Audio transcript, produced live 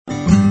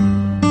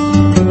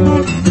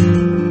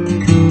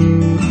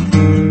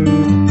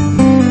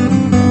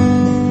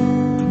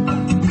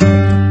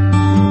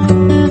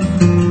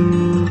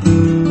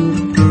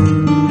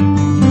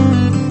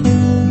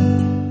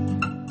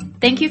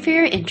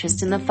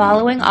interest in the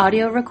following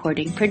audio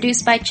recording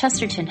produced by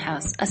Chesterton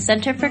House, a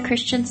Center for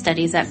Christian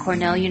Studies at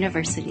Cornell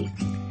University.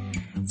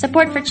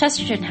 Support for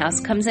Chesterton House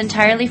comes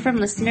entirely from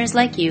listeners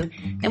like you,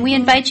 and we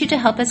invite you to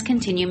help us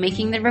continue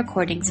making the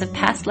recordings of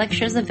past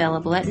lectures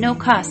available at no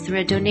cost through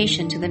a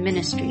donation to the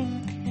ministry.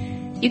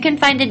 You can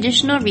find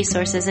additional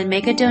resources and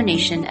make a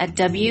donation at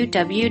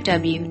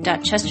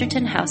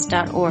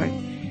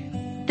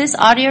www.chestertonhouse.org. This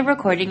audio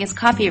recording is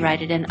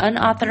copyrighted and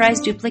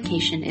unauthorized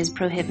duplication is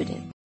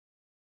prohibited.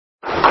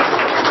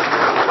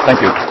 Thank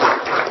you.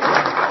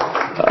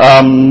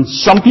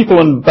 Some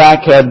people in the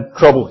back had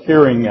trouble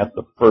hearing at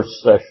the first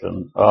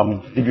session.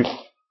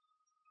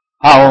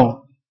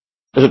 How,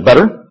 is it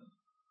better?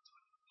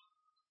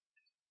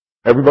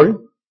 Everybody?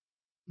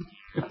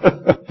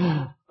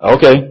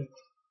 Okay.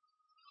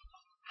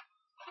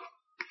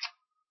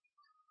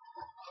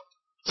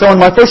 So in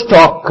my first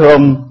talk,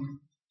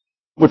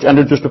 which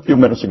ended just a few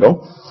minutes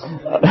ago,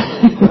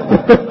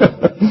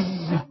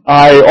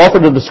 I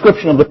offered a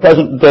description of the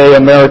present-day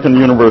American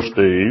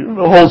university. It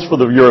holds for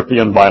the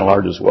European by and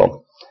large as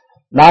well.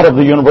 Not of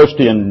the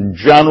university in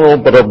general,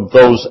 but of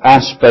those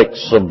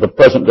aspects of the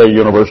present-day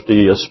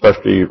university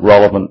especially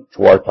relevant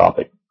to our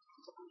topic.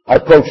 I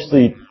approached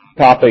the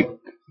topic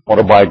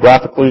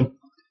autobiographically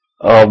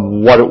of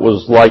what it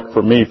was like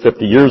for me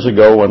 50 years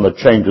ago and the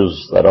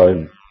changes that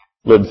I've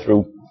lived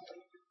through.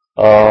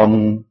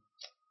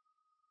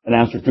 In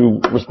answer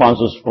to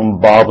responses from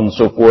Bob and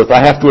so forth,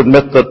 I have to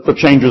admit that the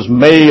changes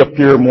may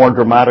appear more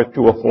dramatic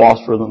to a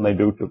philosopher than they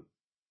do to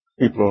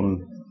people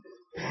in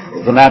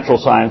the natural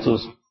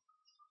sciences.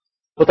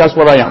 But that's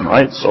what I am,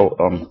 right? So,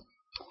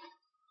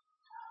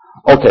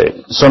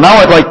 okay. So now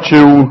I'd like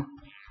to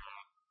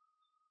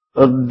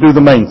do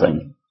the main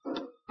thing.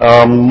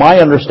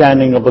 My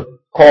understanding of the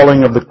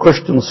calling of the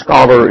Christian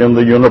scholar in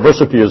the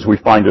university as we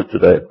find it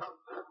today.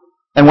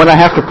 And when I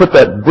have to put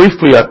that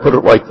briefly, I put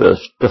it like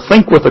this: to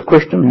think with a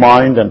Christian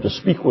mind and to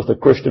speak with a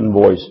Christian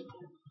voice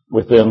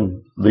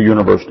within the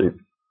university.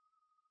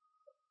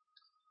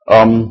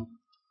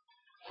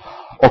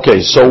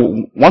 Okay, so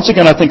once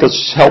again, I think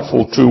it's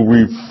helpful to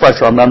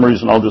refresh our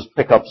memories, and I'll just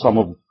pick up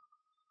and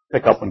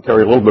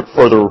carry a little bit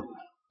further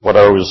what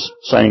I was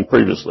saying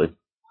previously.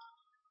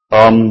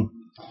 So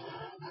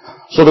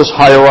this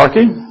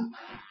hierarchy,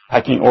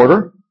 pecking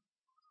order,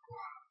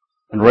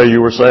 and Ray,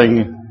 you were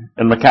saying,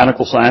 in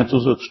mechanical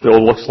sciences, it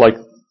still looks like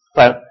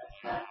that.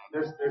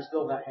 There's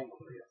still that angle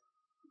for you.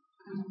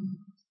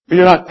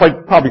 But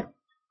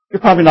you're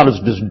probably not as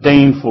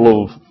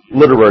disdainful of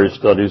literary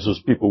studies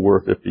as people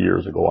were 50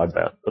 years ago, I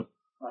bet. But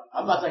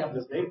I'm not saying I'm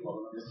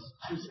disdainful.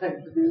 I'm just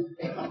saying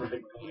I'm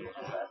ridiculous.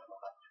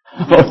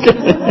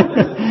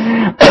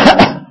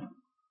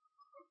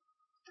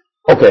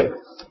 Okay. Okay.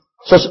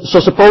 So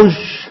suppose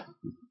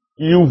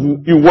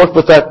you work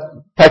with that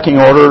pecking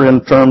order in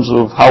terms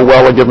of how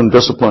well a given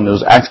discipline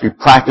is actually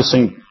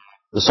practicing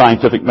the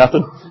scientific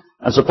method.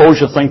 And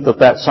suppose you think that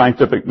that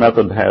scientific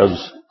method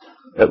has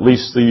at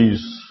least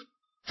these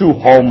two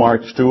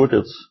hallmarks to it.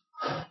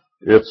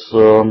 It's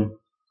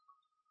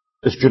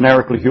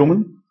generically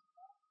human,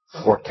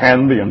 or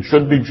can be and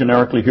should be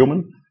generically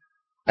human.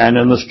 And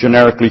in this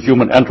generically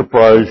human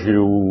enterprise,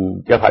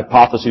 you get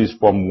hypotheses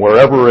from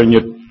wherever and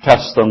you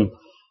test them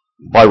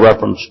by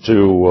reference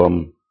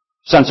to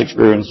sense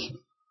experience,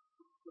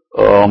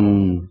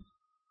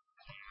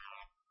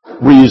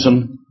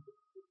 reason,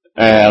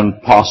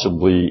 and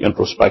possibly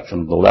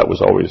introspection, though that was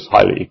always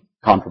highly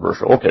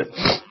controversial. Okay.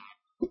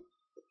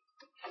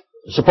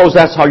 Suppose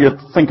that's how you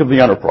think of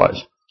the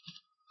enterprise.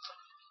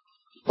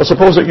 But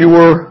suppose that you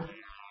were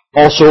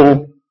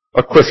also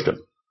a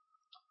Christian.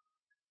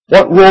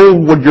 What role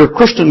would your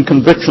Christian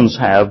convictions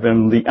have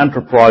in the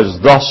enterprise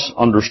thus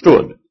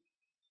understood?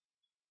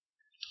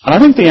 And I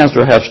think the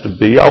answer has to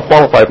be, I'll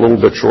qualify it a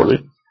little bit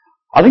shortly,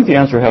 I think the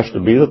answer has to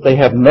be that they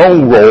have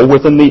no role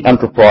within the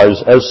enterprise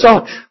as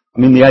such. I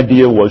mean, the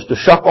idea was to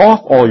shuck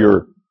off all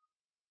your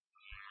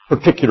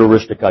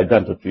particularistic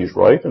identities,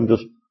 right, and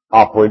just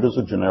operate as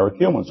a generic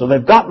human. So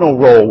they've got no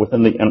role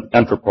within the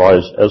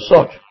enterprise as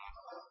such.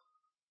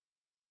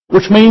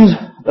 Which means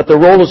that their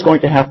role is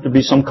going to have to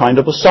be some kind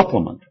of a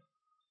supplement.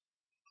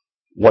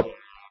 What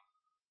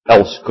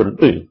else could it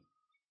be?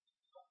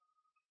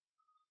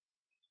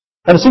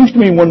 And it seems to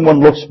me when one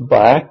looks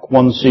back,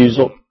 one sees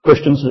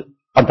Christians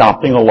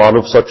adopting a lot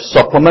of such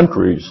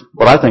supplementaries,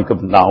 what I think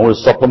of now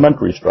as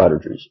supplementary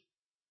strategies.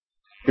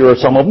 Here are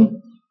some of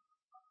them.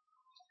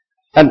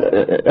 And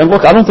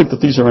look, I don't think that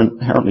these are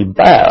inherently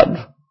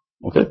bad.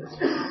 Okay?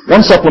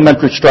 One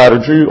supplementary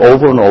strategy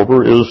over and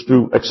over is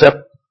to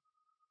accept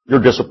your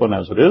discipline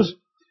as it is,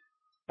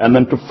 and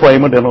then to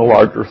frame it in a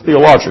larger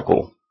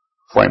theological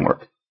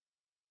framework.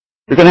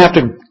 You're going to have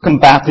to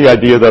combat the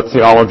idea that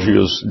theology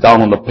is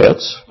down in the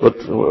pits, but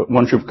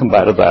once you've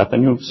combated that,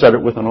 then you've set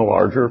it within a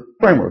larger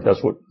framework.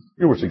 That's what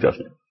you were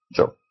suggesting.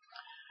 So,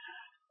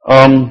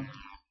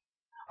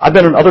 I've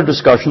been in other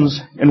discussions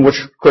in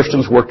which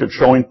Christians worked at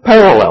showing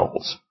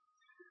parallels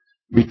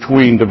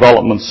between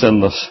developments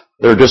in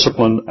their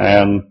discipline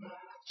and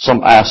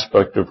some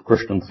aspect of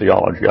Christian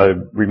theology. I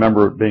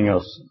remember it being a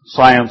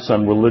science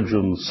and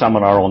religion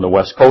seminar on the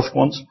West Coast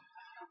once,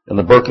 in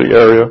the Berkeley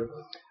area,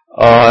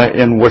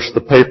 in which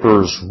the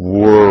papers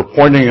were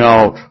pointing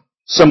out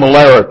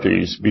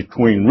similarities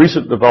between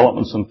recent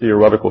developments in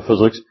theoretical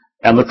physics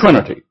and the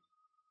Trinity.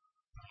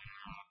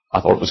 I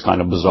thought it was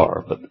kind of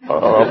bizarre, but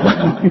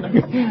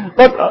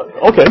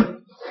okay.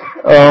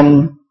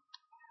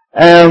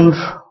 And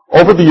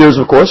over the years,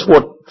 of course,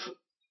 what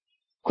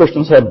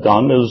Christians have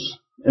done is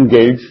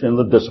engage in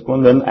the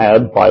discipline and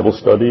add Bible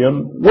study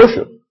and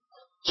worship.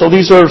 So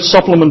these are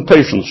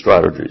supplementation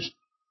strategies.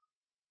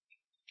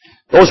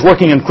 Those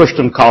working in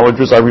Christian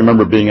colleges, I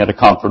remember being at a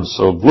conference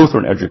of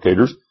Lutheran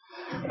educators,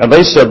 and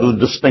they said the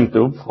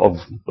distinctive of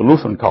the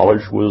Lutheran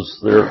college was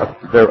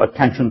their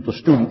attention to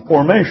student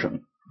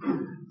formation.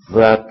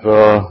 That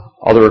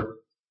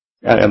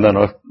and then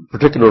a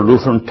particular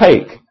Lutheran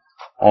take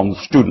on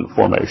student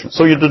formation.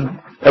 So you did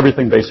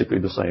everything basically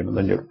the same, and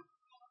then you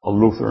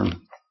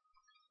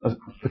a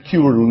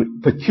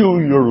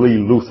peculiarly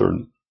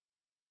Lutheran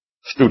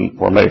student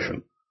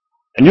formation.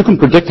 And you can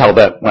predict how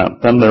that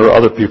went. Then there are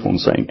other people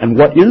saying, and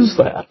what is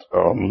that?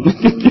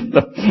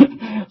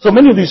 So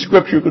many of these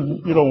scripts you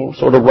could,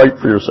 sort of write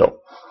for yourself.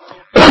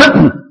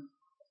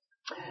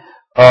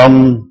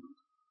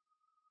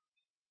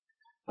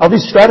 Now,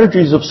 these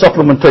strategies of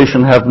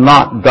supplementation have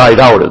not died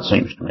out, it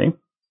seems to me.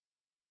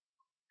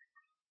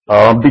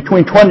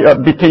 Between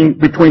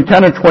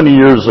 10 and 20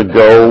 years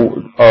ago,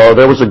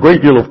 there was a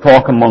great deal of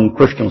talk among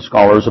Christian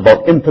scholars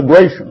about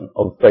integration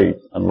of faith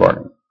and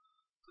learning.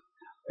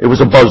 It was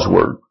a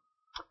buzzword.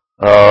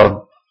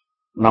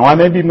 Now, I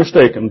may be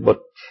mistaken, but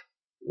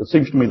it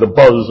seems to me the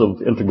buzz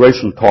of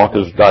integration talk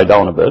has died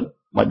down a bit.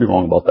 Might be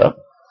wrong about that.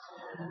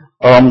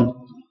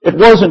 It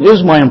was and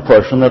is my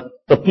impression that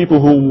the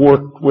people who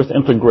worked with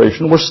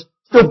integration were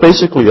still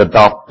basically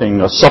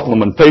adopting a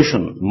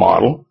supplementation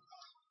model.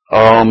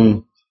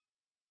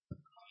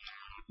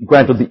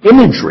 Granted, the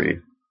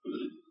imagery,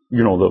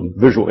 the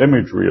visual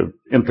imagery of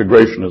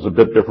integration is a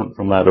bit different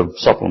from that of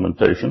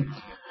supplementation.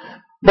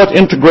 But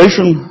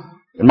integration,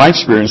 in my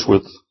experience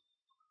with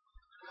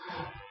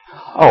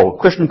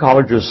Christian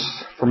colleges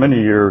for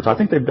many years, I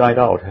think they've died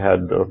out,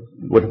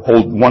 would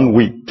hold 1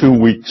 week, 2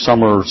 week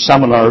summer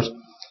seminars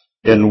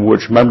in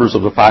which members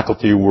of the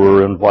faculty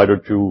were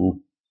invited to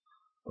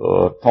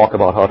talk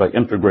about how to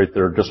integrate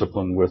their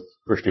discipline with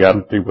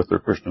Christianity, with their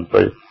Christian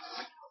faith.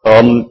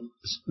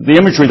 The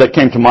imagery that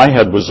came to my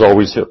head was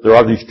always, there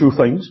are these two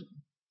things.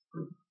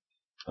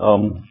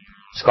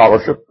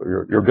 Scholarship,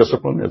 your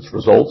discipline, its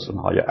results, and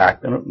how you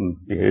act in it and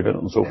behave in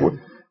it and so forth.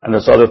 And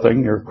this other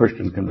thing, your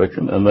Christian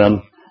conviction. And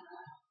then,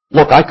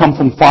 look, I come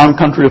from farm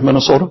country of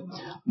Minnesota.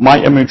 My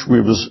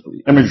imagery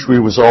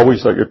was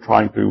always that you're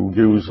trying to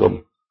use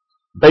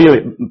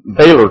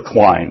baler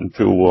twine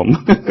to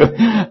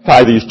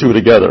tie these two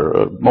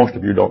together. Most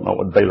of you don't know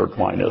what baler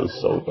twine is,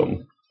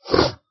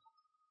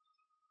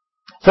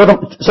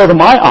 So to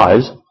my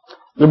eyes,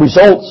 the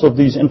results of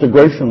these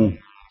integration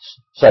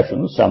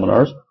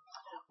seminars,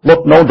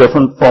 look no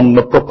different from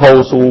the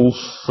proposals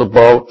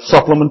about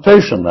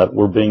supplementation that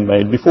were being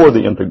made before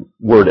the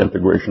word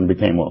integration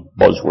became a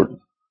buzzword.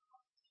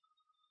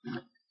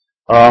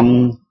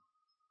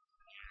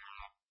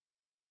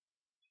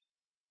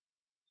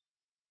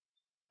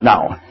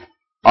 Now,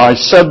 I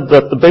said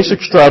that the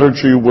basic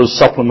strategy was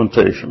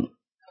supplementation.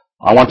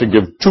 I want to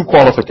give two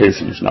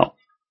qualifications now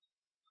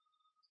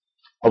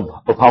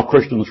of how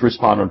Christians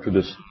responded to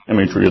this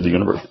imagery of the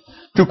universe.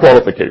 Two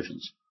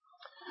qualifications.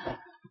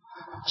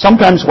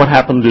 Sometimes what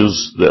happened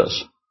is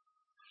this.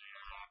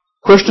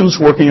 Christians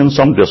working in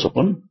some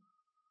discipline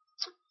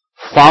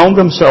found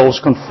themselves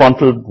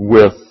confronted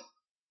with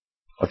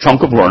a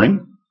chunk of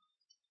learning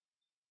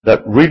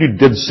that really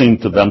did seem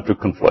to them to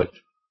conflict.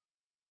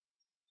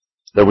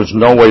 There was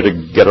no way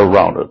to get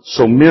around it.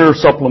 So mere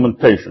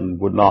supplementation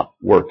would not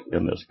work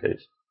in this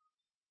case.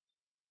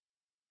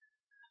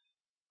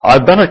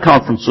 I've been at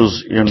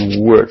conferences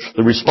in which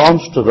the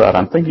response to that,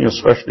 I'm thinking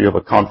especially of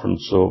a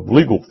conference of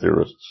legal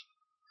theorists,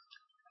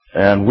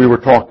 and we were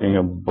talking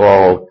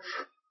about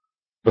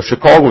the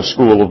Chicago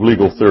School of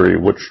Legal Theory,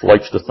 which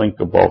likes to think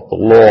about the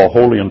law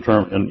wholly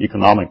in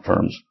economic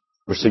terms,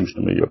 which seems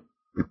to me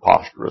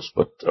preposterous.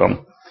 But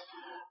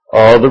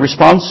the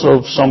response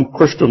of some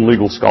Christian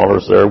legal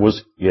scholars there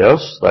was,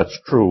 yes, that's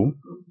true,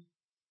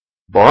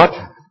 but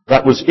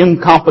that was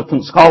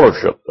incompetent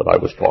scholarship that I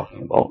was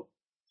talking about.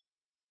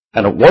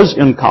 And it was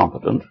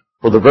incompetent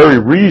for the very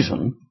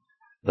reason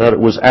that it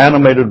was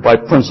animated by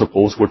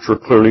principles which were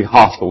clearly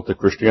hostile to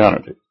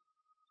Christianity.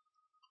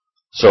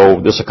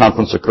 So this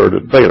conference occurred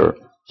at Baylor.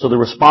 So the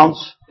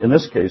response in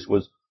this case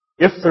was,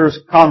 if there's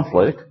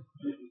conflict,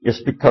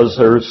 it's because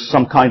there's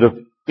some kind of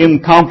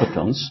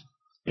incompetence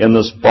in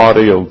this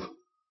body of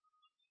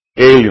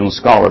alien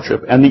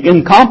scholarship. And the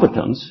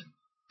incompetence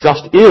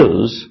just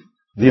is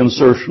the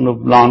insertion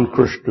of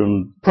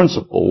non-Christian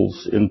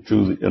principles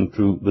into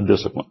the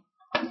discipline.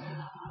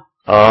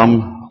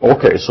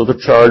 Okay, so the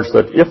charge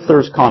that if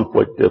there's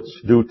conflict,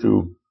 it's due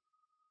to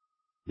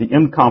the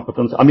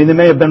incompetence. I mean, they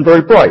may have been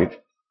very bright,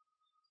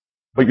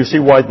 But you see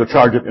why the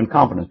charge of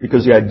incompetence?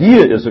 Because the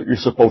idea is that you're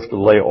supposed to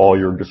lay all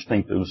your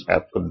distinctives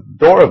at the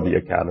door of the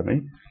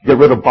academy, get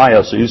rid of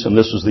biases, and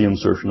this is the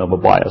insertion of a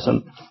bias.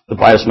 And the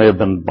bias may have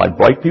been by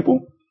bright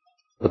people,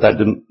 but that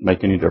didn't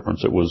make any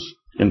difference. It was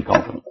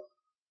incompetent.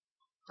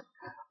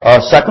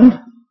 Second,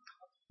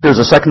 there's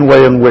a second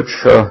way in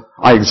which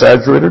I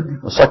exaggerated,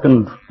 a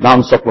second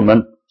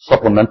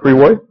non-supplementary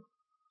way.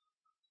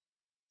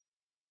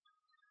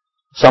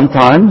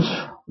 Sometimes,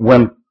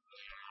 when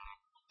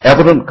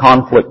evident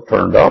conflict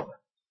turned up,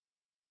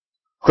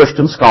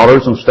 Christian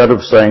scholars, instead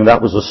of saying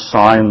that was a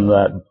sign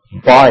that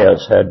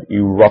bias had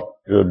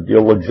erupted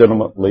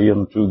illegitimately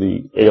into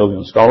the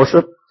alien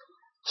scholarship,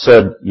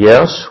 said,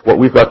 yes, what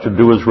we've got to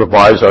do is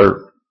revise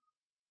our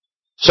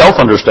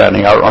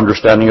self-understanding, our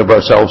understanding of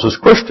ourselves as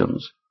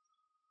Christians,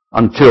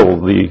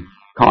 until the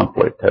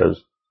conflict has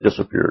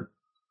disappeared.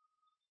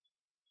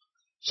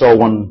 So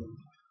one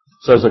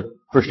says that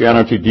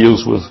Christianity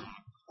deals with,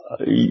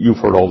 you've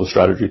heard all the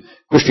strategy,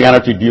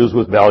 Christianity deals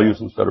with values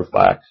instead of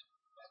facts.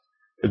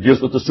 It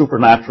deals with the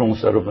supernatural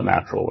instead of the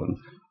natural,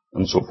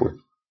 and so forth.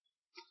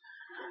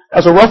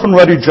 As a rough and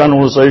ready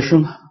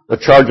generalization, the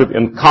charge of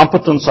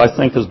incompetence, I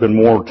think, has been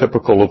more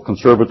typical of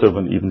conservative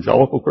and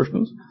evangelical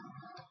Christians.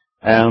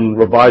 And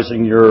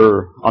revising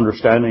your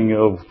understanding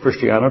of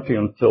Christianity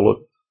until it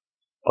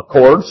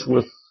accords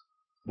with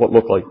what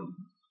look like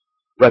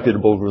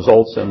reputable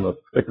results in the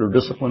particular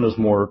discipline has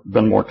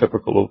been more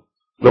typical of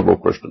liberal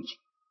Christians.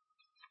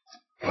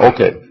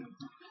 Okay.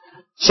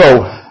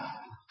 So,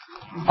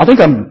 I think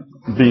I'm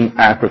being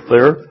accurate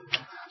there.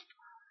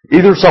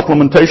 Either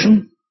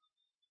supplementation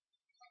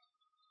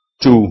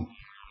to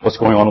what's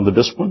going on in the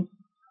discipline,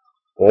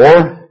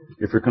 or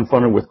if you're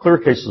confronted with clear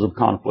cases of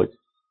conflict,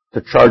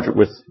 to charge it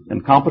with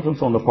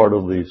incompetence on the part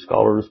of the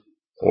scholars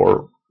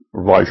or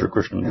revise your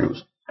Christian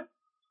views.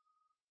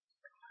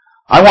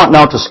 I want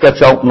now to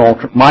sketch out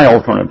my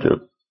alternative.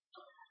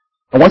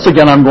 And once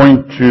again, I'm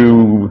going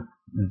to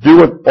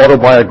do it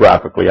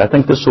autobiographically. I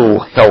think this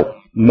will help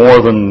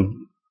more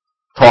than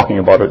talking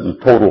about it in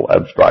total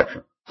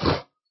abstraction.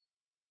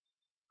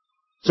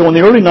 So in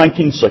the early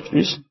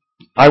 1960s,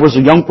 I was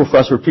a young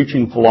professor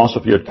teaching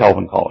philosophy at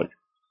Calvin College.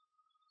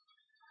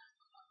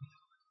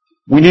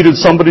 We needed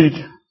somebody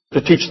to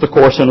teach the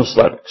course in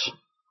aesthetics,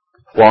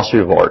 philosophy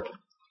of art.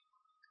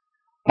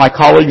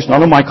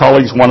 None of my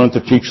colleagues wanted to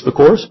teach the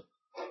course,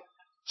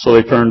 so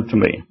they turned to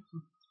me.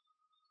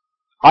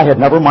 I had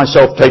never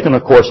myself taken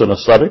a course in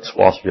aesthetics,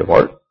 philosophy of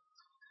art,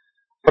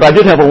 but I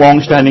did have a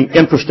long-standing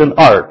interest in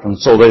art, and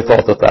so they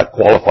thought that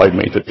qualified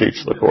me to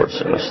teach the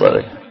course in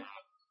aesthetics.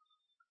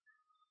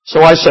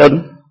 So I said,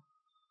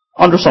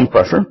 under some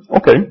pressure,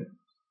 okay.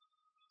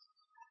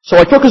 So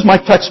I took as my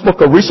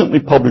textbook a recently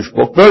published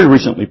book, very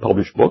recently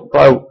published book,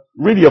 by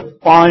really a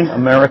fine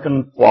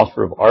American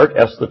philosopher of art,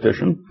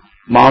 aesthetician,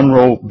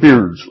 Monroe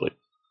Beardsley.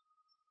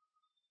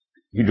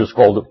 He just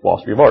called it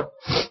philosophy of art,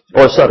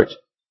 or aesthetics.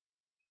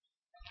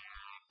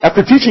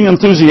 After teaching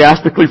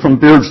enthusiastically from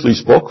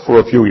Beardsley's book for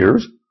a few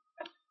years,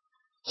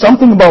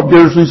 something about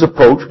Beardsley's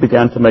approach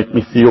began to make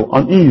me feel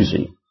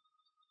uneasy.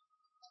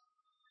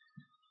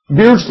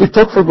 Beardsley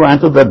took for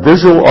granted that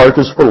visual art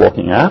is for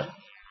looking at,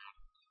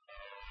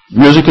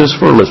 music is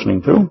for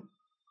listening to,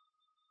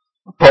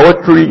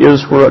 poetry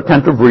is for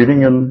attentive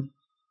reading in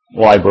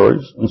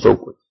libraries, and so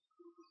forth.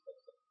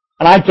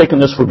 And I'd taken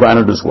this for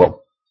granted as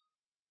well.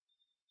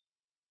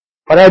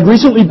 But I had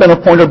recently been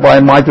appointed by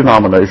my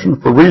denomination,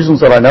 for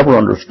reasons that I never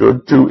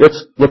understood, to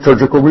its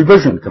liturgical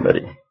revision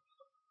committee.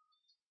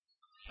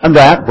 And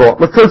that brought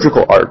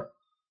liturgical art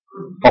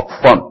up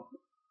front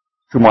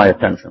to my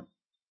attention.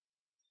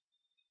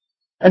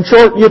 And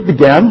shortly it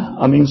began,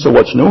 so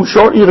what's new?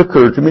 Shortly it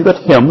occurred to me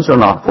that hymns are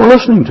not for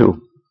listening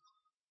to.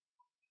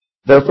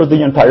 They're for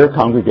the entire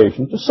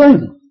congregation to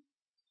sing.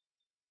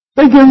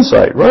 Big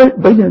insight, right?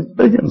 Big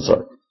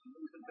insight.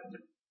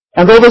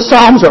 And though the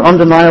Psalms are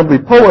undeniably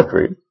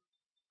poetry,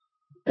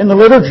 in the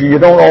liturgy you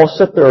don't all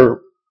sit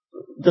there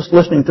just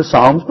listening to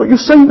Psalms, but you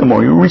sing them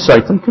or you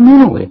recite them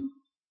communally.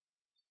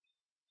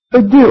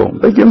 Big deal,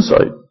 big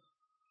insight.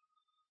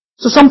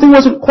 So something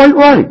wasn't quite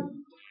right.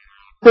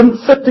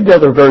 Didn't fit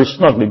together very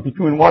snugly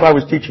between what I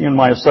was teaching in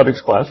my aesthetics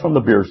class from the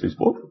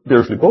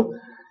Beardsley book,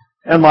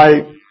 and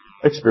my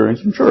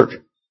experience in church.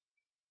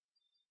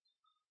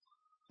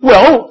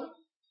 Well,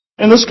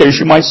 in this case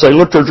you might say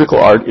liturgical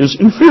art is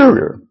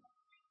inferior.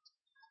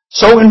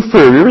 So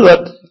inferior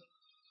that,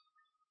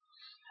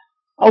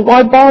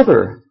 why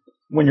bother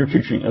when you're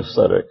teaching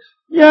aesthetics?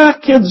 Yeah,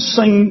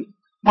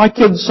 my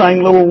kids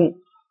sang little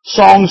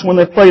songs when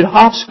they played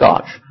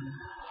hopscotch.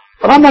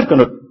 But I'm not going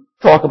to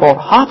talk about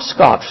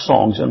hopscotch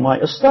songs in my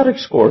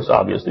aesthetics course,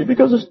 obviously,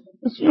 because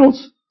it's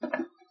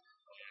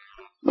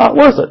not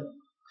worth it.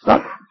 It's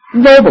not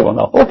noble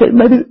enough. Okay,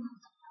 maybe,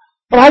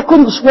 but I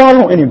couldn't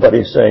swallow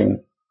anybody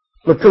saying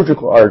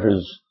liturgical art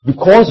is,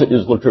 because it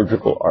is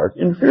liturgical art,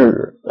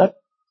 inferior.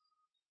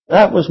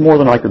 That was more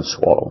than I could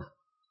swallow.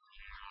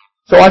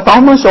 So I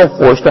found myself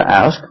forced to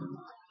ask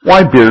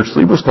why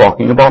Beardsley was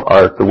talking about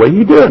art the way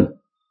he did.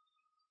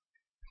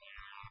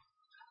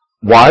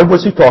 Why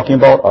was he talking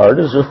about art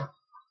as if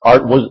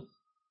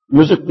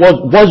music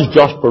was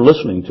just for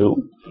listening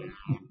to,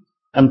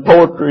 and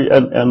poetry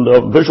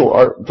and visual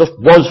art just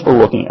was for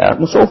looking at,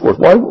 and so forth.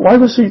 Why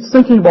was he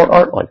thinking about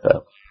art like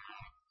that?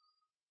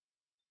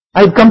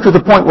 I had come to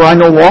the point where I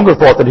no longer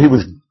thought that he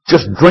was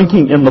just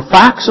drinking in the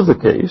facts of the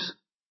case.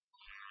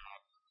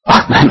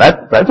 Man,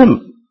 that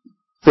didn't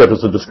fit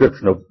as a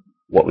description of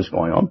what was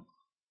going on.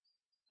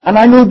 And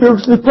I knew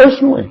Beardsley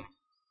personally.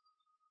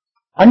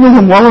 I knew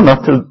him well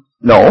enough to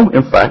know,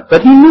 in fact,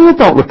 that he knew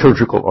about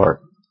liturgical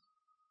art.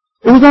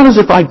 It was not as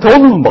if I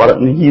told him about it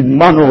and he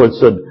had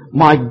said,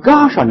 my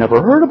gosh, I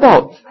never heard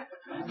about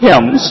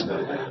hymns.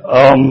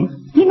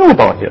 He knew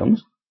about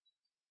hymns.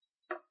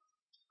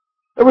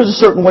 There was a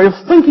certain way of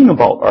thinking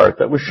about art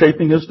that was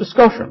shaping his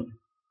discussion,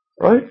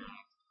 right?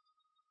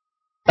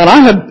 And I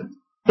had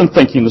been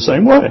thinking the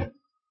same way.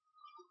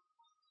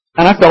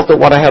 And I felt that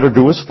what I had to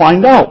do was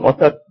find out what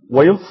that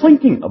way of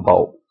thinking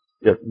about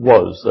it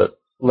was that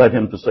led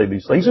him to say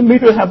these things, and me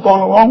to have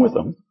gone along with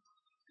them.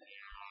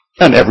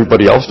 And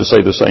everybody else to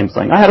say the same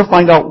thing. I had to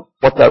find out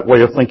what that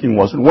way of thinking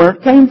was and where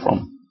it came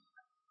from,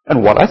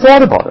 and what I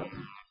thought about it.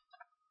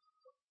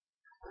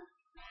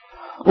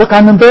 Look,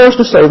 I'm embarrassed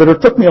to say that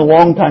it took me a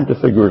long time to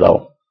figure it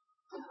out.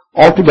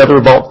 Altogether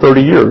about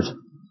 30 years.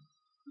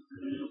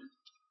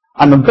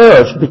 I'm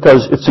embarrassed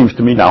because it seems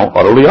to me now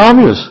utterly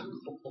obvious.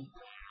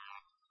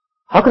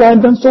 How could I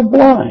have been so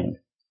blind?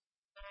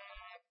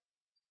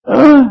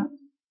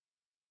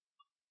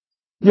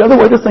 The other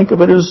way to think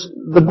of it is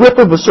the grip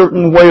of a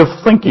certain way of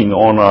thinking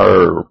on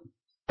our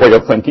way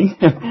of thinking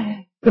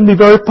can be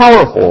very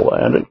powerful,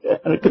 and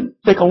it can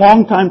take a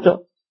long time to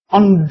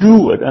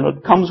undo it, and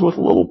it comes with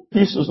little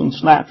pieces and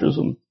snatches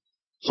and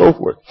so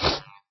forth.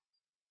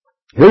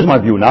 Here's my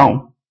view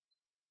now,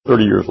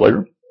 30 years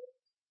later.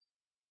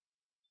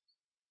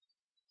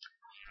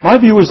 My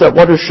view is that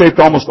what has shaped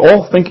almost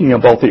all thinking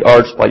about the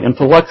arts by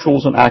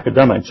intellectuals and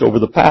academics over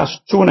the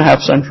past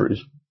 2.5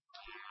 centuries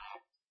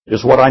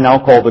is what I now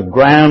call the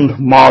grand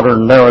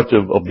modern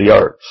narrative of the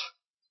arts.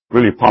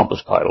 Really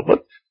pompous title,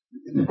 but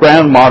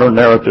grand modern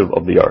narrative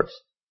of the arts.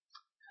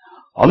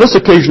 On this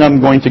occasion,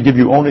 I'm going to give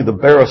you only the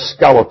barest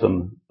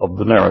skeleton of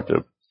the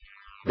narrative.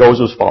 It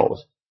goes as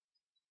follows.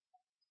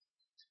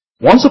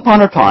 Once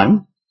upon a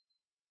time,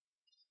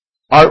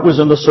 art was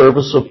in the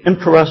service of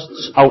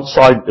interests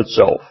outside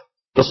itself.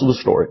 This is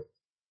the story.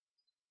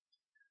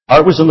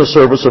 Art was in the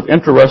service of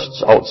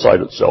interests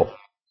outside itself,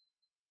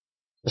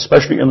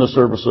 especially in the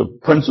service of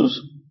princes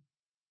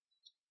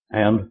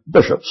and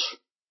bishops,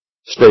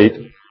 state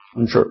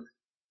and church.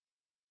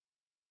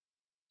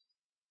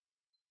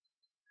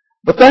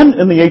 But then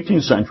in the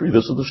 18th century,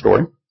 this is the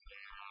story,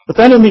 but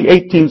then in the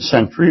 18th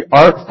century,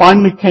 art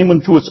finally came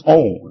into its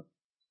own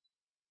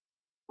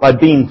by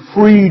being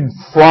freed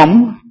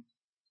from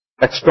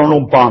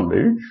external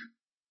bondage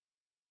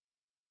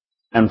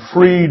and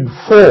freed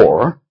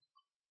for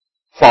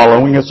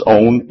following its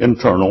own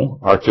internal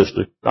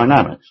artistic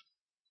dynamics.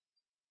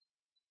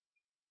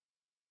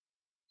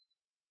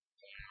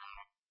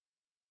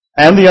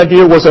 And the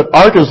idea was that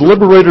art is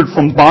liberated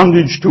from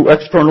bondage to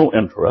external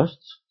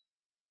interests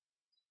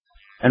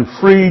and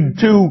freed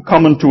to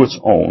come into its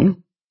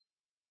own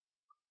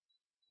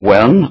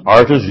when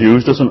art is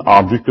used as an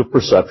object of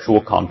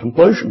perceptual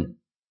contemplation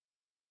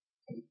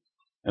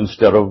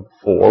instead of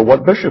for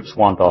what bishops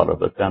want out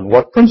of it and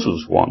what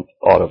princes want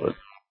out of it.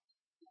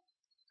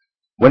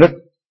 When it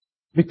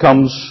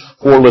becomes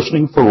for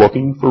listening, for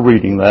looking, for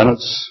reading, then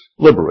it's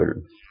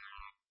liberated.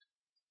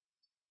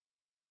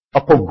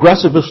 A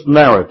progressivist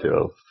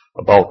narrative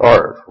about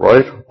art,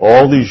 right?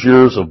 All these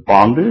years of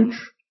bondage,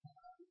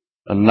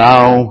 and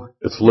now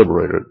it's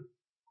liberated.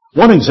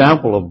 One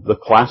example of the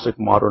classic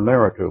modern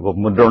narrative of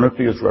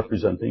modernity is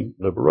representing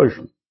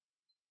liberation.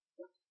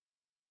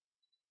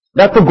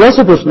 That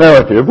progressivist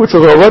narrative, which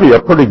is already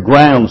a pretty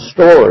grand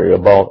story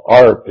about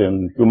art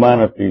in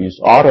humanity's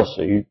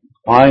odyssey,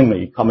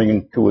 finally coming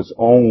into its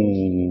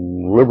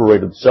own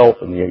liberated self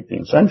in the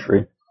 18th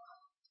century,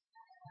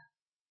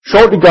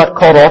 shortly got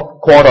caught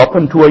up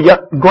into a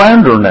yet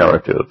grander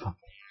narrative,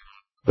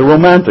 the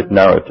Romantic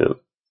narrative.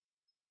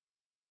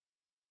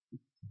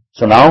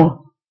 So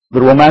now,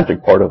 the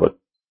Romantic part of it.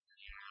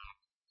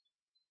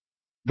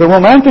 The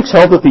Romantics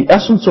held that the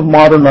essence of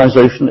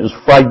modernization is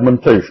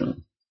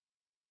fragmentation.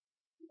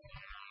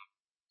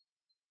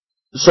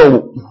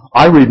 So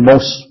I read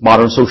most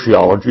modern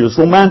sociology as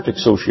Romantic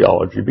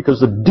sociology because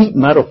the deep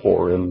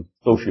metaphor in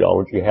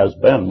sociology has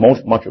been,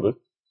 much of it,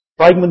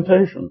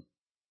 fragmentation.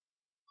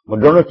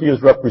 Modernity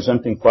is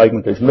representing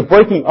fragmentation, the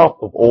breaking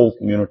up of old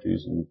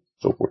communities and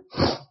so forth.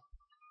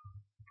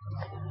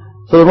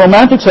 So the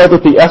Romantics held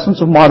that the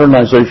essence of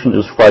modernization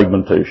is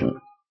fragmentation.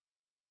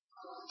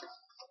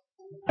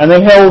 And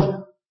they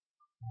held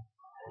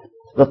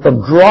that the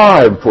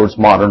drive towards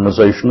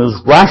modernization is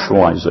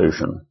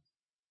rationalization.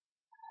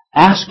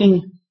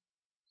 Asking,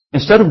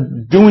 instead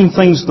of doing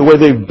things the way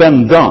they've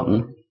been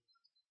done,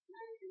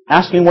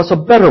 asking what's a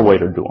better way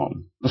to do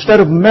them. Instead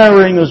of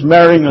marrying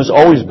as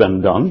always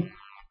been done,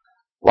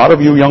 a lot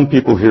of you young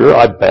people here,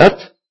 I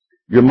bet,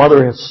 your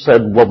mother has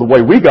said, well, the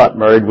way we got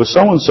married was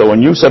so-and-so,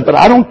 and you said, but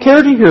I don't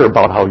care to hear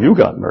about how you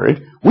got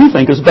married. We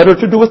think it's better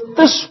to do it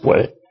this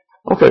way.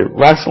 Okay,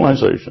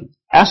 rationalization.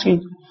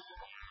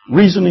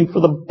 Reasoning for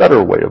the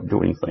better way of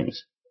doing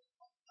things.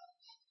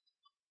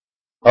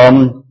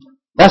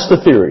 That's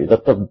the theory,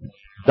 that the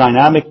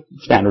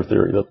standard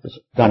theory, that the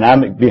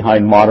dynamic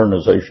behind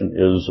modernization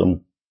is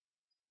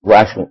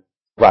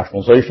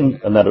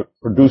rationalization, and that it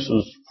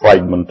produces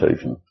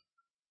fragmentation.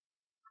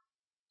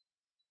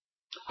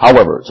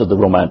 However, said the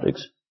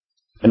Romantics,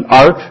 in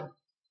art,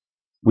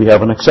 we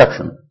have an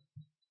exception.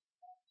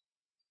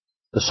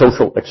 The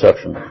social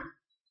exception.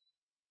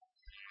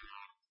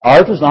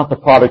 Art is not the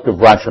product of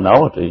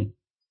rationality,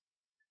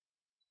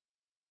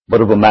 but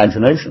of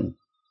imagination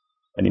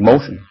and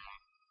emotion.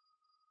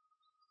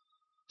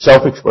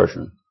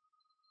 Self-expression.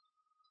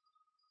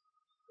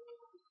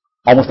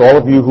 Almost all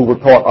of you who were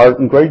taught art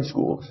in grade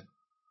schools,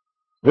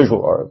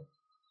 visual art,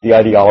 the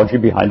ideology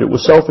behind it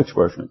was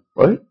self-expression,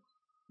 right?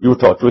 You were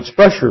taught to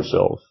express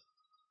yourselves.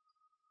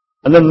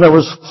 And then there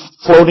was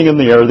floating in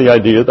the air the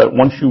idea that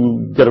once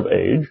you get of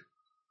age,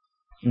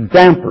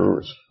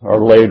 dampers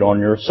are laid on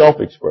your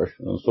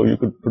self-expression. And so you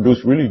could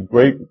produce really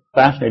great,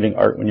 fascinating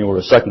art when you were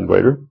a second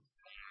grader,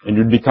 and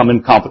you'd become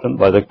incompetent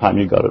by the time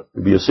you got to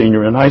be a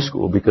senior in high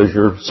school because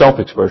your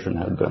self-expression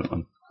had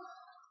been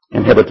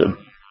inhibited.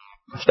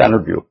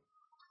 Standard view.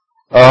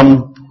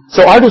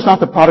 So art is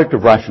not the product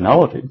of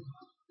rationality,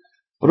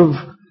 but of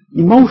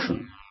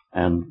emotion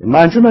and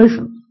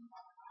imagination.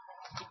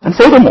 And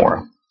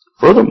furthermore,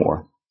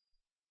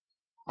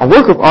 a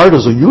work of art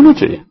is a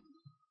unity.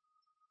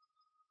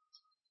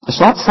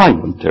 It's not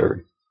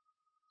fragmentary.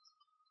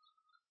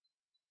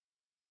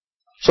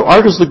 So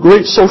art is the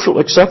great social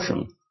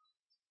exception.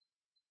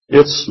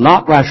 It's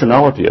not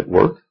rationality at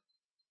work.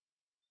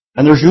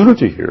 And there's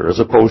unity here as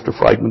opposed to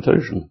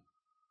fragmentation.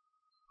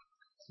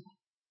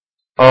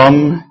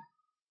 And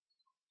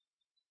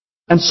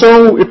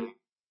so it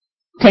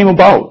came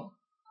about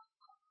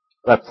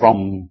that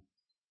from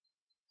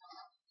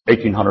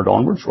 1800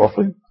 onwards,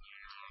 roughly,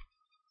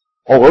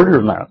 or earlier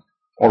than that,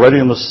 already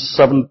in the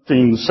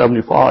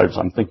 1775s,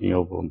 I'm thinking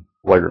of a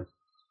writer.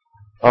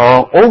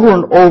 Over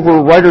and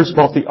over, writers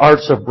about the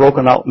arts have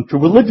broken out into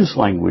religious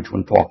language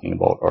when talking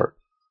about art.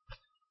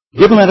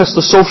 Given that it's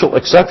the social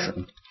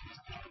exception,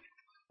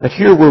 that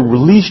here we're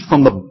released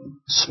from the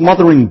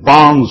smothering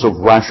bonds of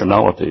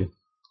rationality,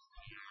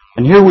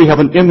 and here we have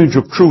an image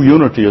of true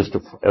unity as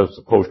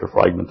opposed to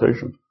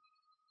fragmentation.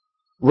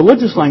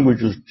 Religious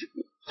language is,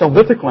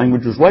 salvific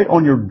language is right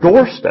on your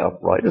doorstep,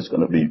 right? It's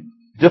going to be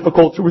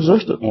difficult to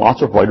resist it, and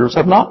lots of writers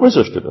have not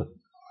resisted it.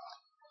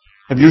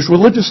 Have used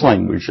religious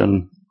language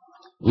and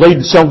laid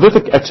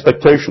salvific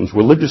expectations,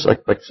 religious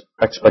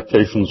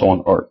expectations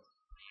on art.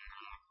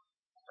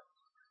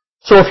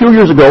 So a few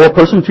years ago, a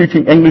person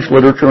teaching English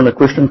literature in a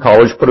Christian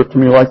college put it to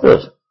me like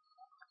this.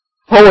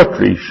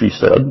 Poetry, she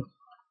said,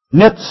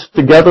 knits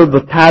together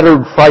the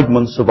tattered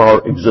fragments of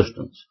our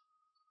existence.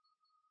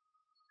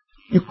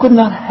 You could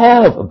not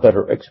have a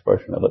better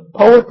expression of it.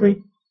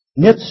 Poetry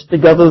knits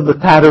together the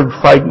tattered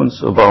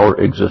fragments of our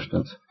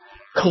existence.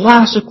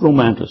 Classic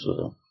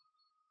romanticism.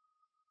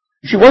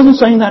 She wasn't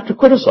saying that to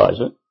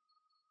criticize it.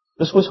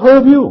 This was her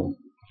view.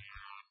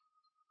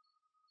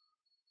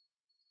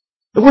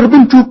 It would have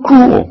been too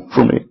cruel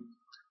for me.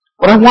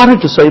 But I wanted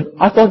to say,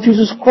 I thought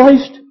Jesus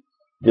Christ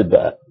did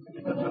that.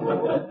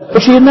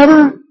 But she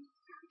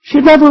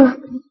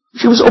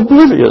was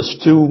oblivious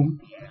to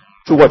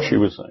what she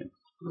was saying.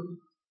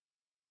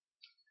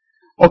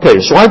 Okay,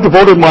 so I've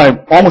devoted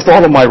almost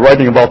all of my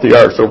writing about the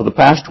arts over the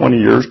past 20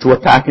 years to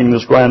attacking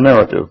this grand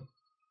narrative.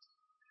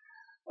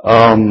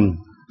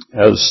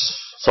 As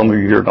some of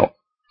you here know.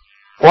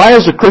 Why,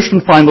 as a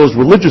Christian, find those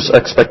religious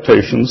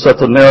expectations that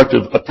the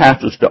narrative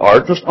attaches to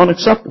art just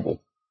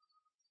unacceptable?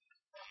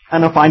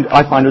 And I find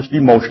its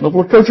emotion of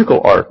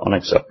liturgical art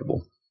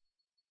unacceptable.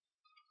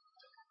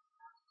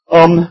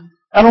 And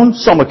on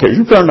some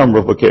occasions, fair number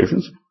of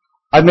occasions,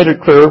 I've made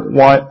it clear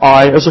why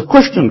I, as a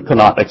Christian,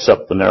 cannot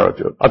accept the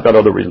narrative. I've got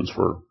other reasons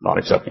for not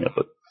accepting it,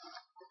 but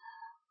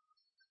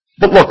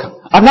look,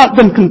 I've not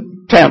been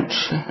content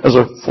as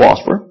a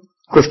philosopher,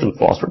 Christian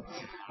philosopher.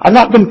 I've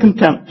not been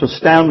content to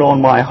stand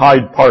on my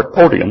Hyde Park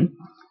podium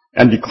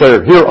and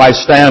declare, here I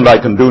stand, I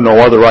can do no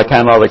other, I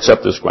cannot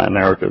accept this grand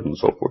narrative, and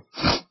so forth.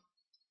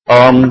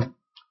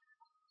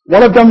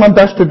 What I've done my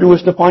best to do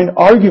is to find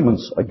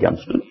arguments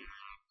against it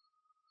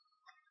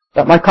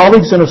that my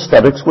colleagues in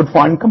aesthetics would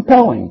find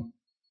compelling.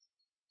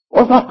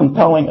 Or if not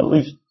compelling, at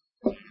least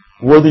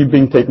worthy of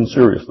being taken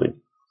seriously.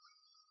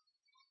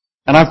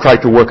 And I've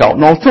tried to work out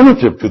an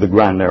alternative to the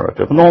grand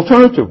narrative, an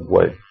alternative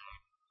way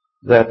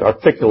that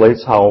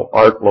articulates how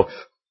art looks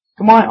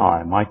to my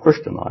eye, my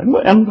Christian eye,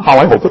 and how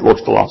I hope it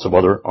looks to lots of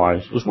other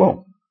eyes as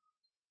well.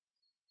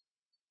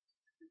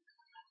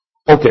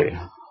 Okay,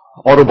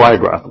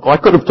 autobiographical. I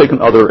could have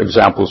taken other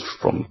examples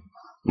from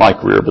my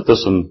career, but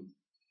this one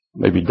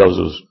maybe does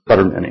as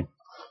better than any.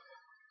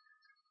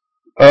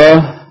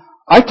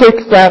 I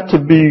take that to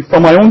be,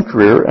 from my own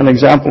career, an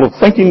example of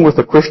thinking with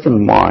a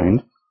Christian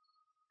mind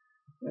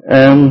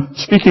and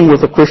speaking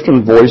with a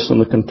Christian voice in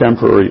the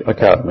contemporary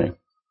academy.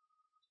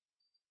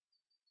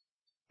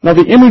 Now,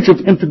 the image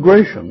of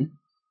integration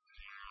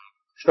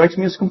strikes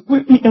me as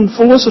completely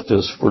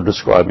infelicitous for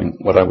describing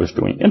what I was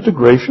doing.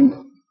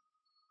 Integration?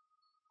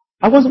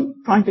 I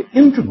wasn't trying to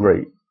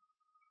integrate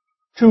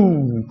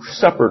two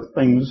separate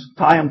things,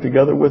 tie them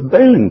together with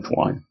baling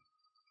twine.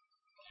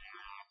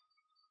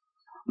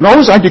 Nor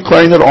was I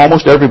declaring that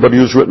almost everybody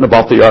who's written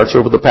about the arts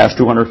over the past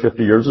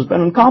 250 years has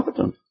been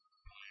incompetent.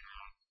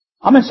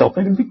 I myself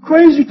think it'd be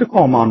crazy to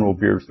call Monroe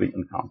Beardsley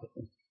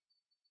incompetent.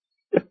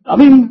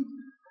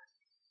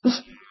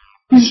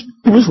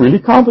 He was really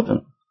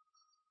competent.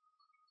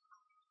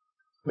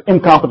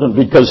 Incompetent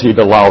because he'd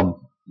allowed,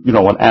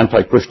 an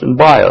anti-Christian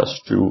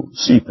bias to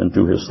seep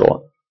into his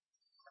thought.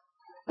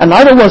 And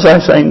neither was I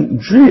saying,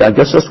 gee, I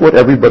guess that's what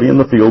everybody in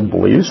the field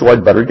believes, so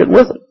I'd better get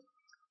with it.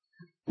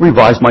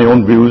 Revise my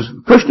own views,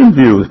 Christian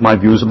views, my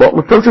views about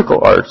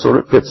liturgical art, so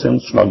that it fits in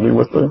snugly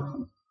with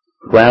the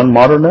grand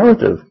modern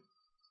narrative.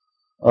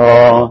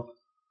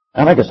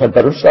 And I guess I'd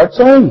better start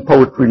saying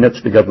poetry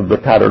knits together the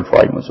tattered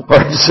fragments of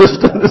our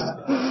existence.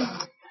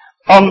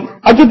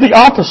 I did the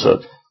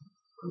opposite.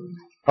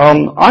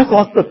 I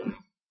thought that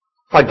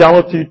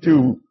fidelity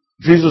to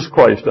Jesus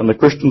Christ and the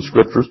Christian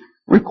scriptures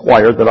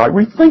required that I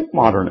rethink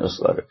modern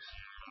aesthetics.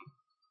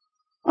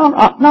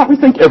 Not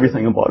rethink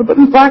everything about it, but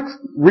in fact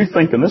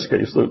rethink, in this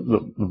case,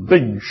 the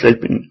big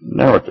shaping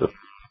narrative.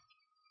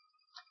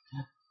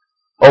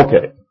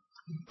 Okay.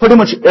 Pretty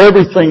much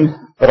everything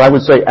that I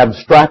would say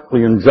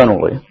abstractly and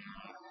generally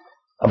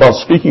about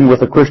speaking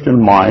with a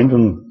Christian mind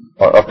and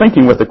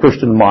thinking with a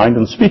Christian mind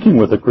and speaking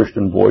with a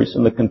Christian voice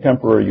in the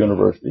contemporary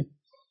university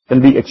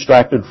can be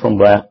extracted from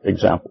that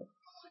example.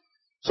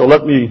 So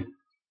let me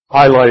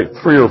highlight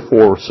 3 or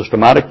 4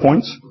 systematic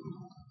points.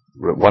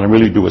 What I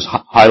really do is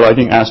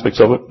highlighting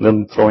aspects of it and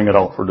then throwing it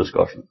out for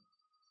discussion.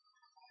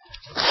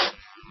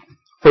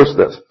 First,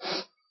 this.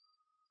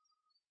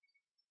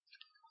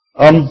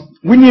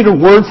 We need a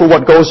word for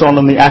what goes on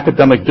in the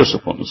academic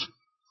disciplines.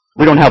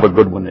 We don't have a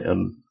good one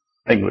in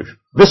English.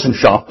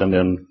 Wissenschaften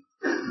in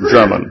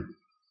German.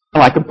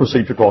 And I can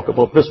proceed to talk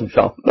about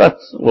Wissenschaft.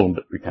 That's a little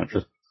bit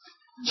pretentious.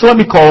 So let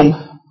me call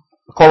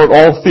it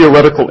all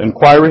theoretical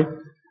inquiry,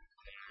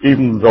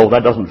 even though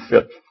that doesn't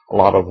fit a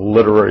lot of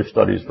literary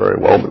studies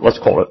very well, but let's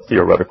call it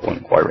theoretical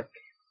inquiry.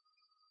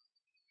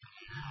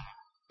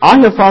 I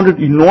have found it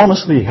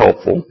enormously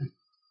helpful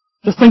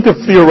to think of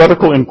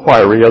theoretical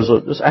inquiry as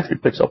this actually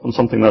picks up on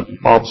something that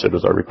Bob said,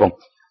 as I recall,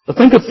 to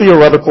think of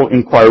theoretical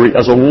inquiry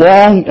as a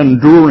long,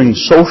 enduring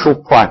social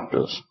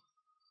practice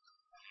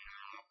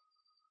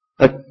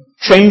that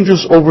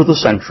changes over the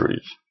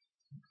centuries,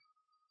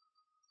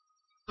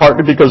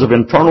 partly because of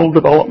internal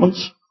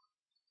developments,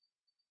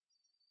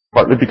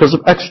 partly because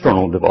of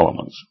external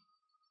developments.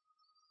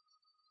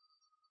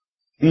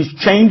 These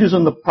changes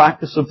in the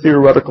practice of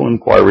theoretical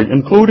inquiry,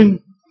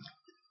 including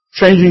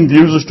changing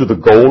views as to the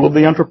goal of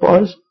the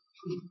enterprise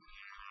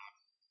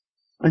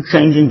and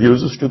changing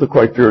views as to the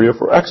criteria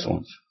for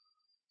excellence.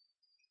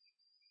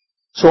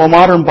 So a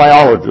modern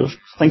biologist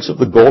thinks of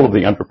the goal of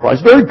the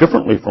enterprise very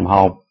differently from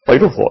how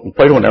Plato thought, and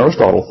Plato and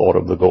Aristotle thought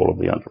of the goal of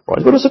the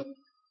enterprise. But it's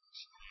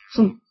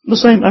the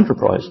same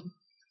enterprise.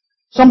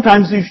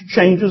 Sometimes these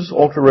changes,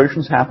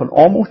 alterations happen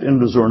almost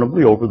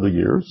indiscernibly over the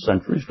years,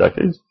 centuries,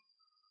 decades.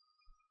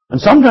 And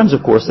sometimes,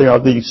 of course, they are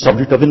the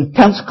subject of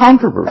intense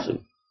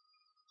controversy,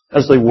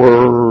 as they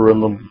were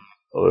in the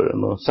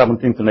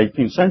 17th and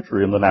 18th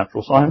century in the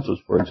natural sciences,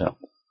 for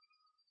example.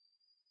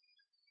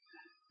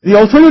 The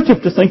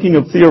alternative to thinking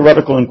of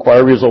theoretical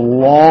inquiry as a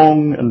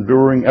long,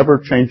 enduring,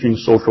 ever-changing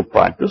social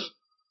practice,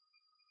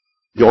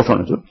 the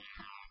alternative,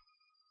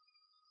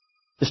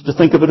 is to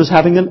think of it as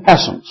having an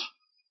essence.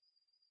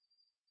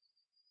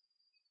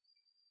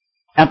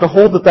 And to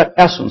hold that that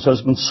essence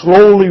has been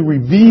slowly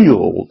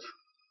revealed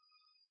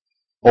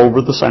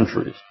over the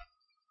centuries.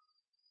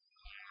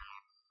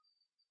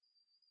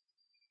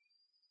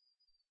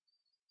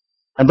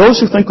 And those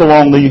who think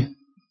along the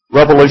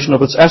revelation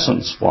of its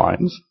essence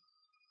lines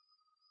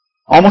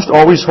almost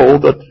always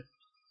hold that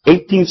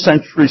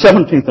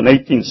 17th and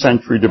 18th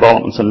century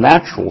developments in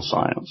natural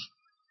science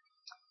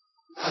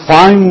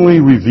finally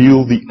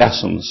reveal the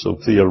essence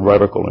of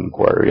theoretical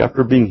inquiry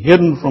after being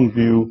hidden from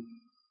view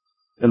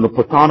in the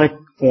Platonic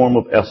form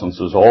of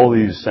essences all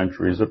these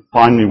centuries. It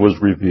finally was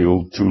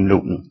revealed to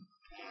Newton,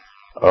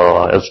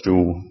 as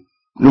to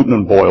Newton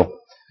and Boyle,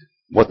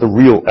 what the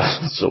real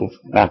essence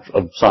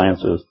of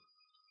science is.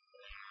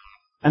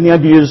 And the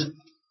idea is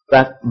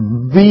that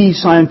the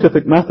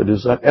scientific method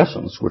is that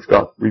essence which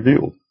got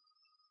revealed.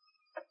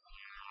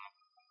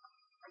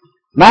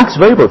 Max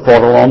Weber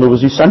thought along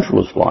those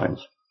essentialist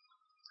lines.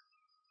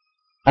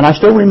 And I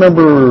still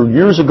remember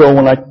years ago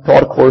when I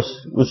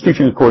was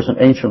teaching a course in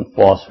ancient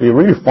philosophy, a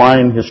really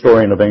fine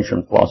historian of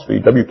ancient philosophy,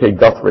 W.K.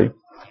 Guthrie,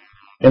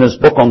 in his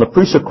book on the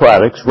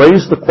Pre-Socratics,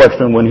 raised the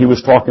question when he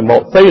was talking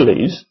about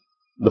Thales,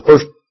 the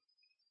first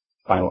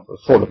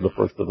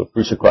of the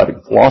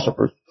Pre-Socratic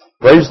philosophers,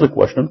 raised the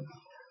question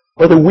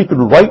whether we could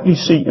rightly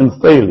see in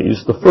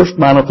Thales the first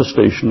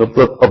manifestation of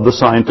the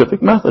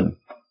scientific method.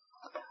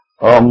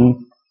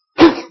 Could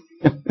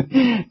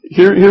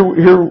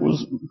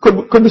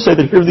we say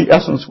that here the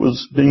essence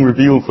was being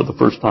revealed for the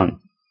first time?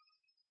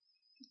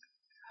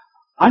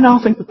 I now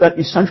think that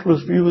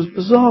essentialist view is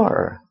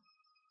bizarre.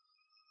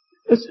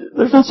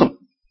 There's not some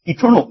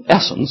eternal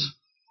essence.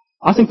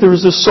 I think there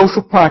is this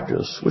social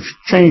practice which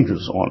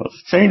changes on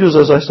us. Changes,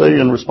 as I say,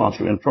 in response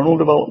to internal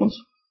developments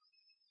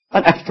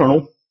and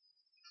external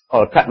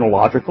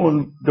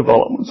technological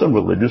developments and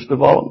religious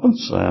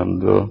developments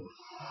and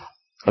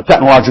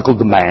technological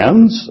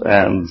demands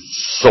and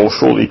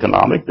social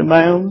economic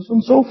demands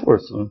and so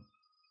forth. And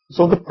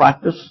so the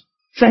practice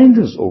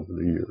changes over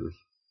the years.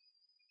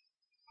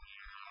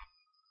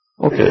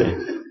 Okay.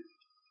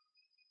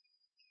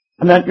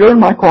 And that your and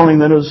my calling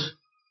then is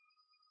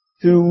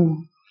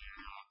to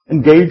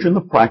engage in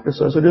the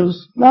practice as it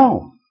is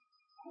now,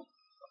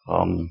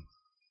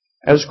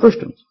 as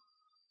Christians.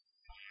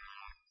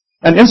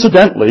 And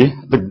incidentally,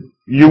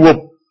 you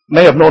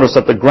may have noticed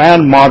that the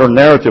grand modern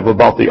narrative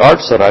about the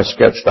arts that I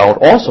sketched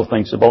out also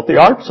thinks about the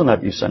arts in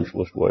that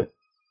essentialist way.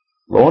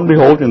 Lo and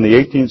behold, in the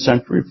 18th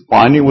century,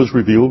 finally was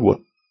revealed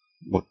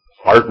what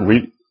art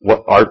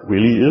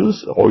really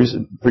is. Always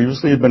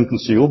previously had been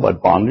concealed by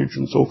bondage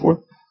and so forth.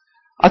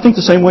 I think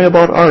the same way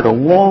about art, a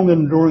long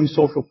enduring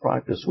social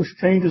practice which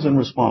changes in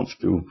response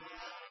to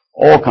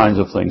all kinds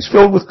of things,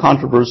 filled with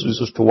controversies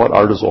as to what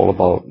art is all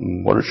about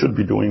and what it should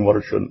be doing, what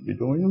it shouldn't be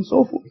doing, and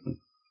so forth.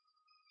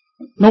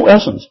 No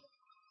essence.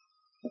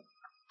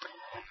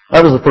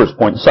 That was the first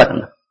point.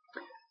 Second,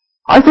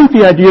 I think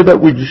the idea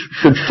that we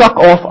should shuck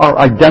off our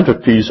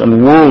identities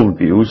and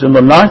worldviews in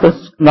the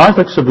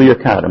narthex of the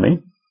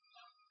academy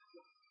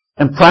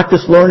and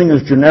practice learning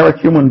as generic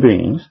human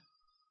beings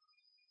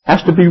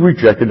has to be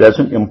rejected as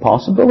an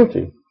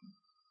impossibility.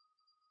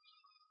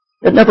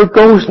 It never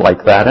goes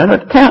like that, and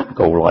it can't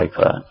go like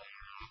that.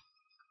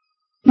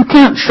 You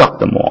can't shuck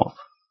them off.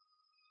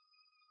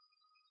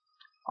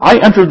 I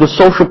entered the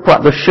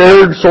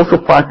shared social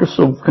practice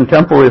of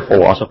contemporary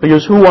philosophy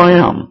as who I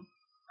am.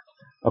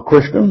 A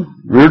Christian,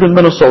 reared in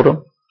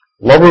Minnesota,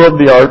 lover of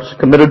the arts,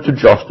 committed to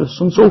justice,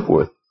 and so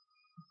forth.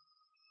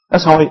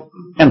 That's how I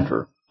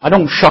enter. I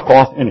don't shuck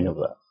off any of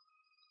that.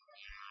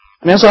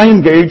 And as I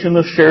engage in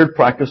the shared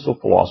practice of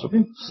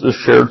philosophy, this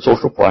shared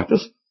social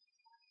practice,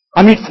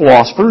 I meet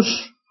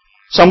philosophers,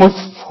 some of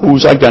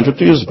whose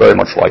identity is very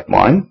much like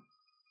mine.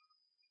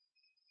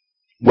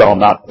 Well,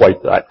 not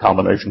quite that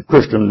combination.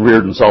 Christian,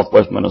 reared in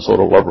southwest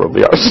Minnesota, lover of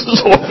the arts.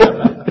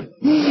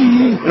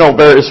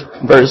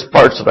 Various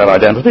parts of that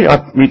identity.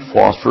 I meet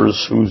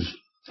philosophers whose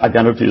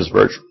identity is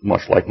very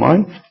much like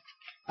mine.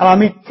 And I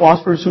meet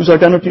philosophers whose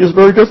identity is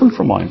very different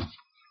from mine.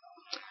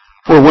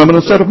 For women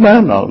instead of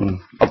men,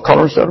 of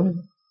color instead of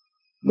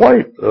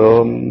white,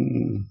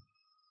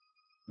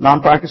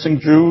 non-practicing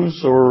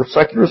Jews or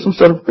secularists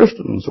instead of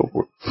Christians and so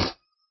forth.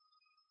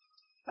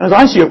 As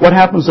I see it, what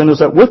happens then is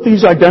that with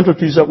these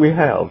identities that we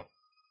have,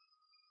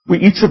 we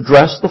each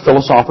address the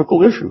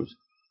philosophical issues.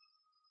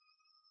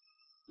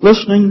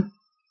 Listening,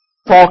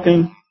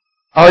 talking,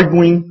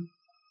 arguing,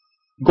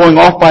 going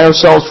off by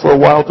ourselves for a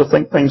while to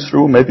think things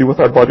through, maybe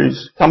with our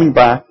buddies, coming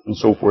back, and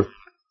so forth.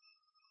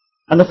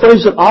 And the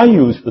phrase that I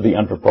use for the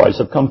enterprise,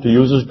 I've come to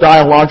use, is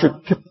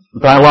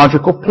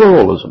dialogical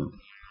pluralism.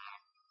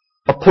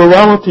 A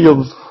plurality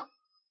of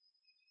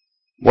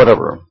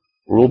whatever,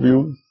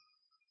 worldview,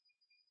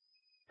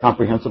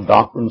 comprehensive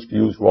doctrines, to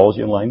use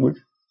Rawlsian language,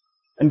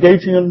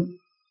 engaging in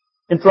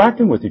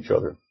interacting with each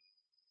other.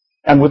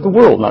 And with the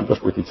world, not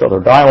just with each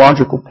other.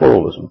 Dialogical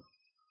pluralism.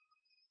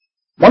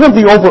 One of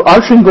the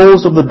overarching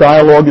goals of the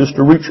dialogue is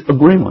to reach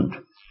agreement.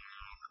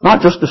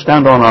 Not just to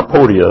stand on our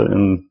podia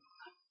in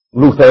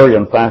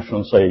Lutheran fashion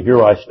and say,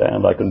 here I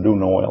stand, I can do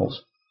no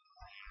else.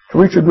 To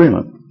reach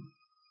agreement.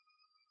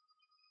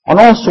 On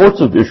all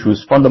sorts of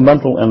issues,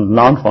 fundamental and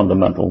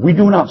non-fundamental, we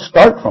do not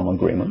start from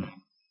agreement,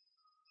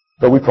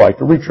 though we try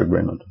to reach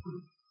agreement.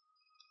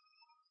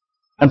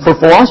 And for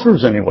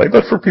philosophers anyway,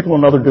 but for people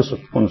in other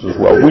disciplines as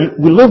well,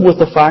 we live with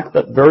the fact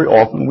that very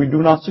often we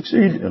do not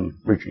succeed in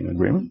reaching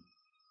agreement.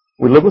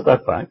 We live with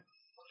that fact.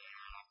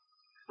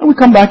 And we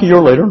come back a year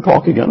later and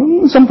talk again,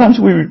 and sometimes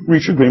we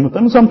reach agreement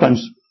then, and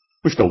sometimes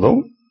we still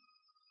don't.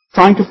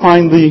 Trying to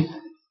find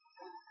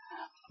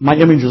my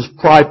image is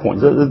pry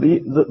points,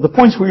 the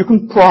points where you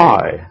can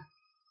pry.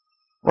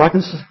 Where I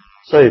can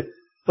say,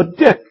 but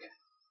Dick,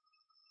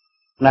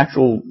 an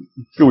actual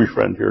Jewish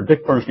friend here,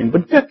 Dick Bernstein,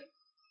 but Dick,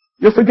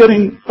 you're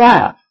forgetting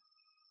that.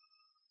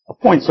 A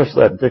point such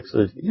that Dick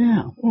says,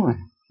 yeah, boy,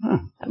 I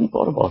hadn't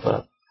thought about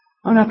that.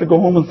 I'm going to have to go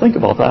home and think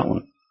about that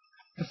one.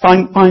 To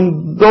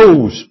find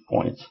those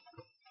points.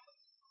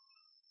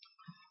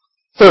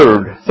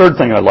 Third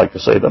thing I'd like to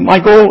say, that my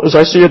goal, as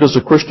I see it as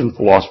a Christian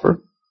philosopher,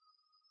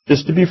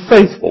 is to be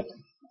faithful.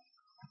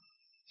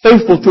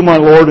 Faithful to my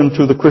Lord and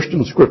to the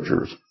Christian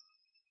scriptures.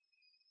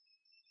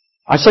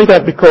 I say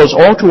that because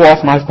all too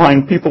often I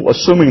find people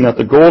assuming that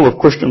the goal of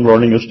Christian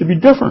learning is to be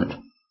different.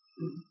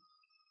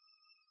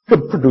 To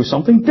produce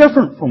something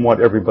different from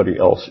what everybody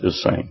else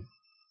is saying.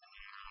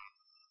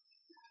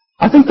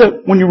 I think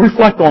that when you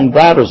reflect on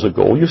that as a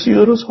goal, you see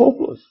that it's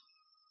hopeless.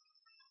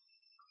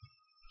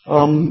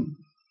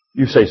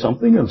 You say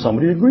something and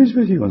somebody agrees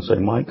with you and say,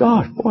 my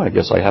gosh, boy, I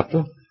guess I have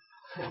to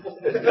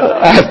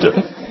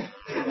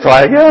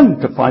try again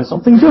to find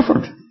something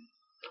different.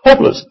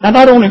 Hopeless. And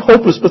not only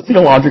hopeless, but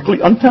theologically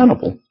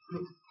untenable.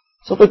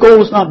 So the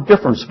goal is not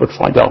difference, but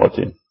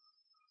fidelity.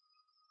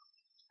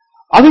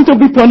 I think there'll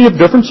be plenty of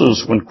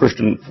differences when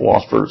Christian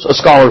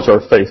scholars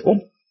are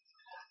faithful.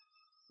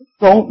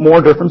 Well,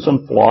 more difference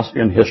in philosophy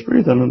and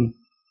history than in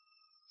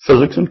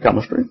physics and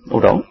chemistry, no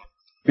doubt.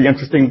 Be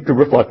interesting to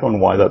reflect on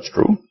why that's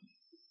true.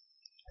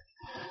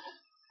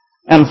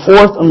 And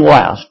fourth and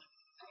last,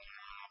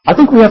 I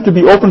think we have to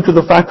be open to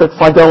the fact that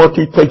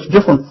fidelity takes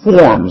different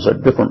forms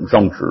at different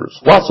junctures.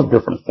 Lots of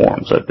different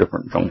forms at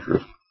different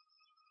junctures.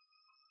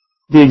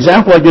 The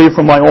example I gave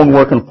from my own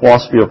work in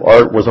philosophy of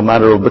art was a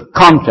matter of the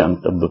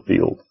content of the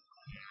field.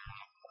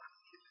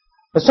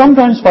 But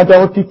sometimes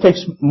fidelity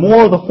takes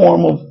more the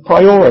form of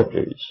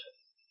priorities,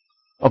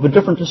 of a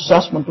different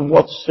assessment of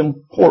what's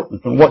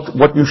important and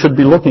what you should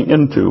be looking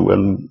into,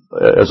 and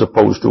as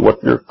opposed to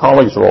what your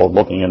colleagues are all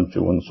looking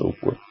into and so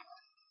forth.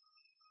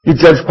 You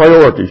judge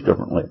priorities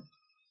differently.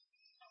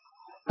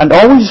 And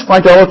always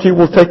fidelity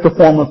will take the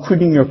form of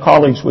treating your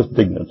colleagues with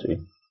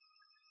dignity.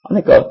 I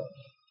think a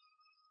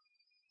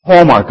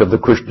hallmark of the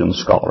Christian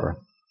scholar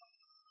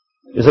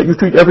is that you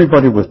treat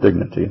everybody with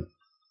dignity.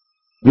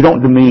 You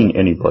don't demean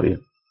anybody.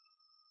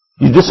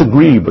 You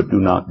disagree, but do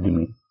not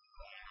demean.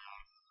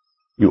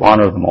 You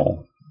honor them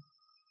all.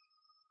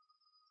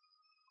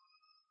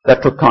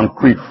 That took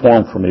concrete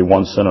form for me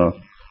once in a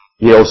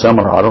Yale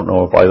seminar. I don't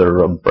know if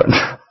either Brent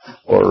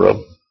or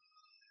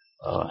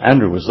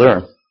Andrew was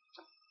there,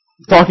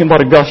 talking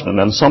about Augustine,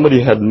 and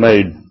somebody had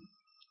made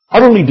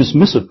utterly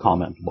dismissive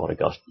comment about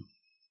Augustine.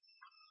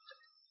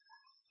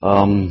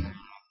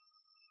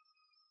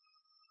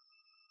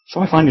 So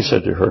I finally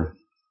said to her,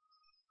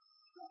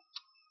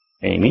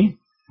 Amy,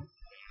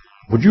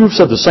 would you have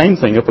said the same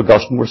thing if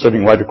Augustine were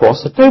sitting right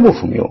across the table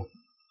from you?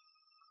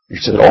 She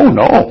said, oh,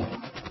 no.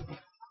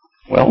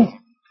 Well,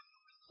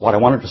 what I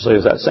wanted to say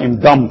is that same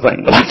dumb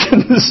thing, but I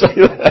didn't say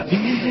that.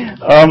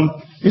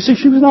 You see,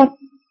 she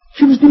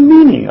was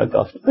demeaning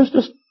Augustine.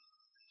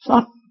 It's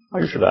not how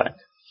you should act.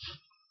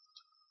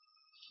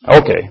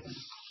 Okay.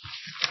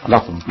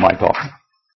 Enough of my talk.